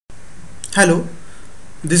Hello,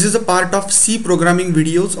 this is a part of C programming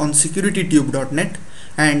videos on securitytube.net,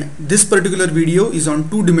 and this particular video is on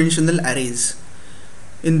two-dimensional arrays.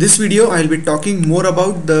 In this video I will be talking more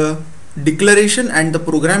about the declaration and the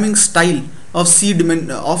programming style of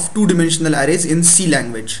two-dimensional arrays in C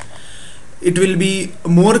language. It will be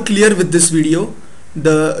more clear with this video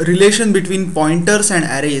the relation between pointers and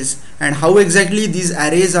arrays and how exactly these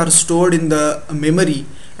arrays are stored in the memory,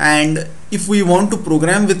 and if we want to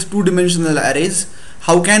program with two-dimensional arrays,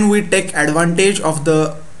 how can we take advantage of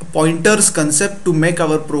the pointers concept to make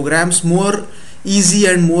our programs more easy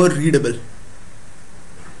and more readable.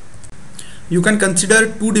 You can consider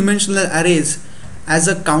two-dimensional arrays as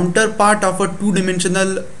a counterpart of a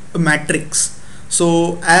two-dimensional matrix.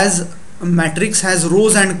 So as a matrix has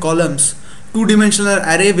rows and columns, two-dimensional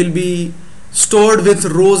array will be stored with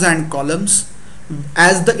rows and columns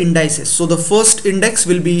as the indices. So the first index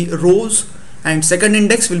will be rows and second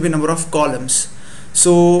index will be number of columns.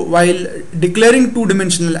 So while declaring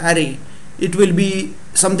two-dimensional array, it will be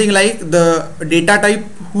something like the data type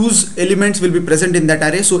whose elements will be present in that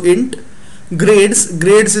array. So int grades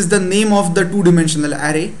is the name of the two-dimensional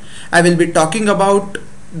array. I will be talking about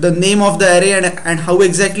the name of the array and how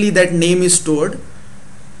exactly that name is stored.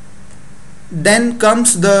 Then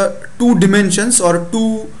comes the two dimensions or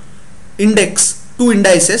two indices.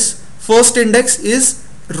 First index is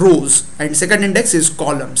rows and second index is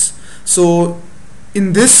columns. So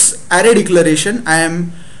in this array declaration I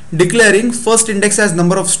am declaring first index as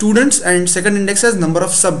number of students and second index as number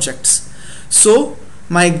of subjects. So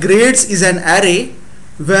my grades is an array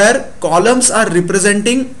where columns are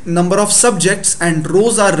representing number of subjects and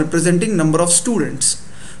rows are representing number of students.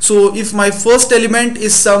 So if my first element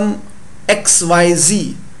is some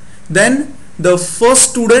XYZ, then the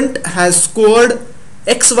first student has scored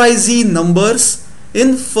XYZ numbers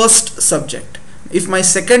in first subject. If my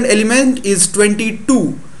second element is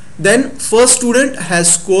 22, then first student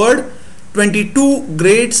has scored 22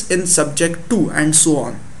 grades in subject 2, and so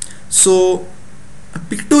on. So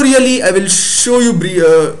pictorially I will show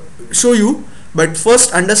you, but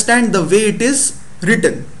first understand the way it is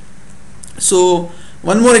written. So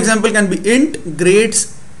one more example can be int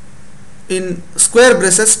grades in square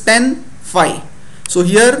braces 10 5. So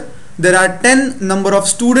here there are 10 number of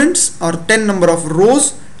students or 10 number of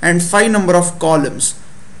rows and 5 number of columns.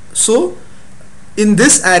 So in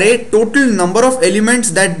this array, total number of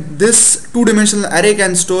elements that this two-dimensional array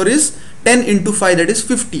can store is 10 into 5, that is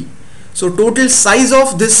 50. So total size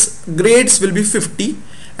of this grades will be 50,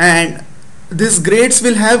 and this grades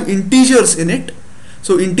will have integers in it.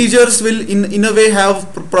 So integers will in a way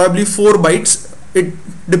have probably 4 bytes. It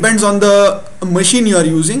depends on the machine you are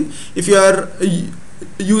using. If you are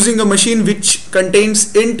using a machine which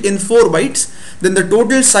contains int in 4 bytes, then the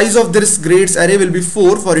total size of this grades array will be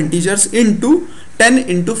 4 for integers into 10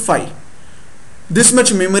 into 5. This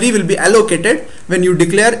much memory will be allocated when you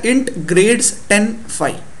declare int grades 10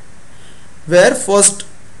 5, where first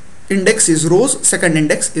index is rows, second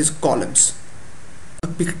index is columns. A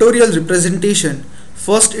pictorial representation,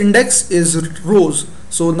 first index is rows,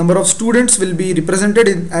 so number of students will be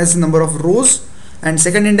represented as number of rows, and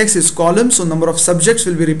second index is columns, so number of subjects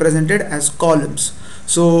will be represented as columns.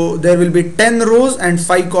 So there will be 10 rows and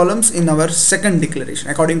 5 columns in our second declaration,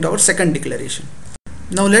 according to our second declaration.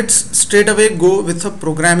 Now let's straight away go with a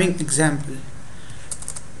programming example.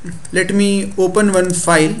 Let me open one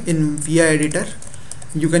file in VI editor.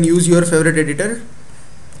 You can use your favorite editor,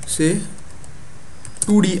 say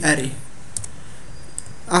 2D array.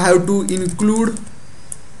 I have to include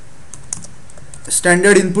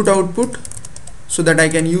standard input output so that I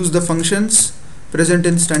can use the functions present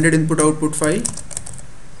in standard input output file.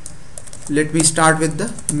 Let me start with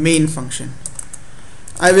the main function.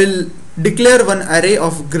 I will declare one array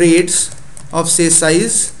of grades of say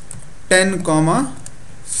size 10,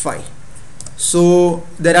 5. So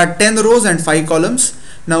there are 10 rows and 5 columns.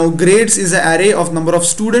 Now grades is an array of number of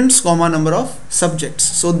students, number of subjects.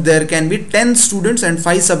 So there can be 10 students and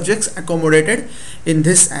 5 subjects accommodated in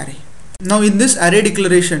this array. Now in this array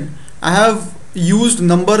declaration, I have used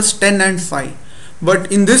numbers 10 and 5.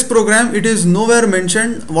 But in this program, it is nowhere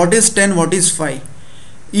mentioned what is 10, what is 5.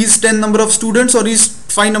 Is 10 number of students or is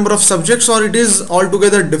 5 number of subjects, or it is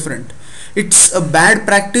altogether different. It's a bad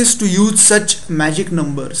practice to use such magic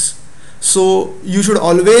numbers. So you should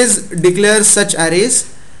always declare such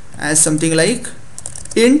arrays as something like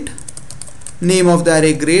int name of the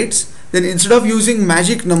array grades. Then instead of using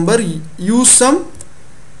magic number, use some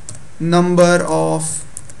number of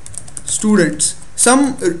students,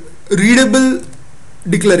 some readable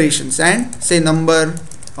declarations, and say number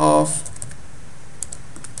of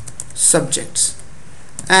subjects,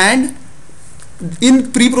 and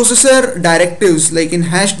in preprocessor directives, like in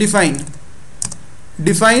hash define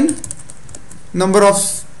number of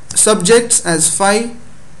subjects as 5,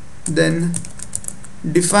 then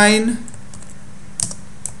define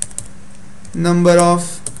number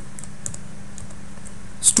of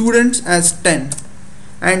students as 10,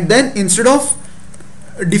 and then instead of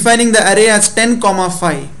defining the array as 10 comma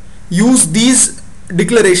 5, use these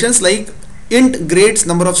declarations like int grades,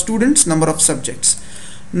 number of students, number of subjects.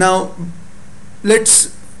 Now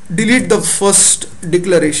let's delete the first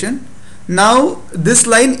declaration. Now this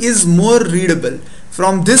line is more readable.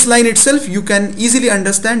 From this line itself you can easily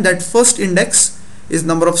understand that first index is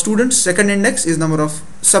number of students, second index is number of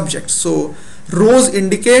subjects. So rows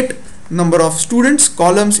indicate number of students,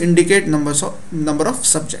 columns indicate number of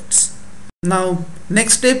subjects. Now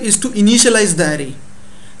next step is to initialize the array.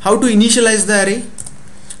 How to initialize the array?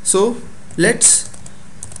 So let's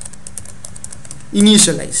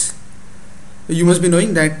initialize. You must be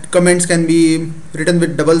knowing that comments can be written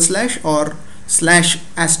with double slash or slash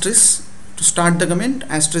asterisk to start the comment,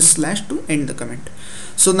 asterisk slash to end the comment.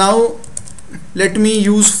 So now let me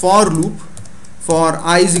use for loop for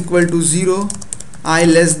I is equal to 0, I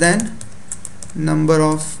less than number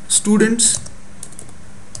of students,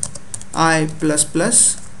 I plus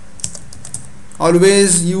plus.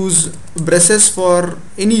 Always use braces for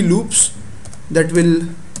any loops that will,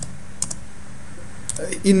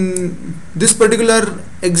 in this particular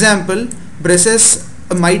example braces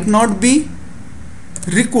might not be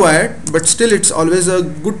required, but still it's always a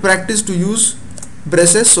good practice to use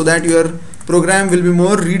braces so that your program will be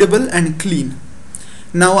more readable and clean.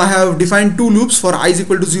 Now I have defined two loops for I is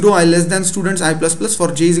equal to 0, I less than students, I plus plus,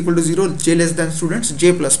 for j is equal to 0, j less than students,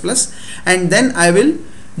 j plus plus, and then I will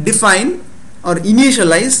define or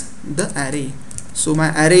initialize the array. So my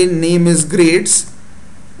array name is grades.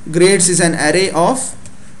 Grades is an array of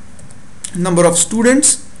number of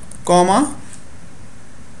students, comma,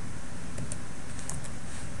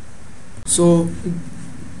 so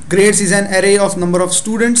grades is an array of number of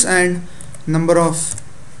students and number of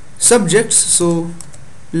subjects. So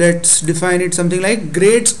let's define it something like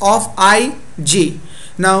grades of I, j.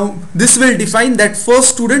 Now this will define that first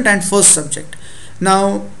student and first subject.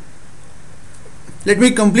 Now let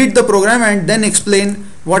me complete the program and then explain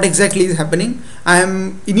what exactly is happening. I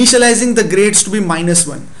am initializing the grades to be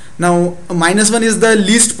 -1. Now -1 is the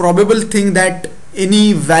least probable thing that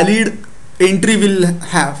any valid entry will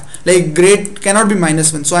have, like grade cannot be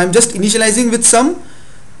 -1, so I am just initializing with some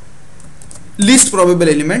least probable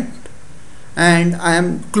element, and I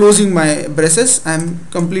am closing my braces. I am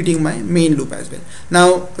completing my main loop as well.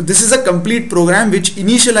 Now this is a complete program which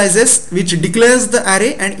declares the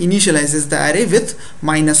array and initializes the array with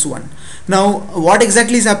 -1. Now what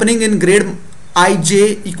exactly is happening in grade ij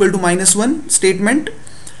equal to -1 statement?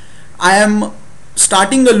 I am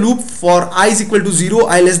starting a loop for I is equal to 0,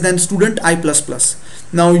 I less than student, I plus plus.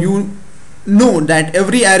 Now you know that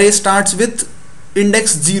every array starts with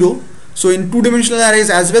index 0. So in two-dimensional arrays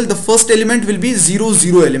as well, the first element will be 0,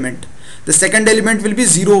 0 element. The second element will be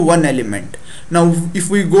 0, 1 element. Now if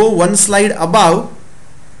we go one slide above,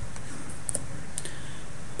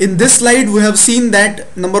 in this slide we have seen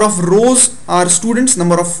that number of rows are students,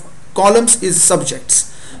 number of columns is subjects.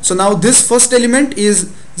 So now this first element is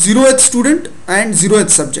 0th student and 0th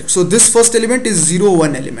subject. So this first element is 0,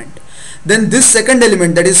 1 element. Then this second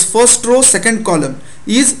element, that is first row, second column,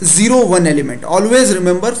 is 0, 1 element. Always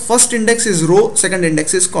remember, first index is row, second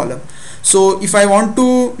index is column. So if I want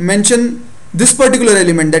to mention this particular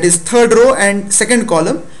element, that is third row and second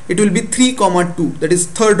column, it will be 3, 2, that is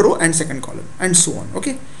third row and second column, and so on.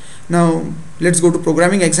 Okay, now let's go to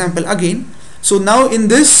programming example again. So now in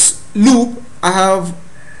this loop I have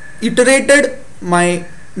iterated my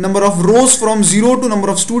number of rows from 0 to number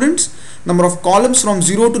of students, number of columns from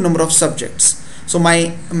 0 to number of subjects. So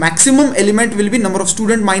my maximum element will be number of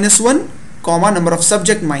student -1, comma number of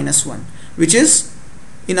subject -1, which is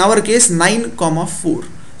in our case 9, 4.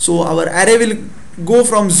 So our array will go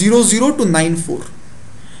from 0, 0 to 9, 4,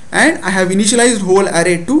 and I have initialized whole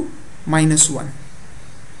array to -1.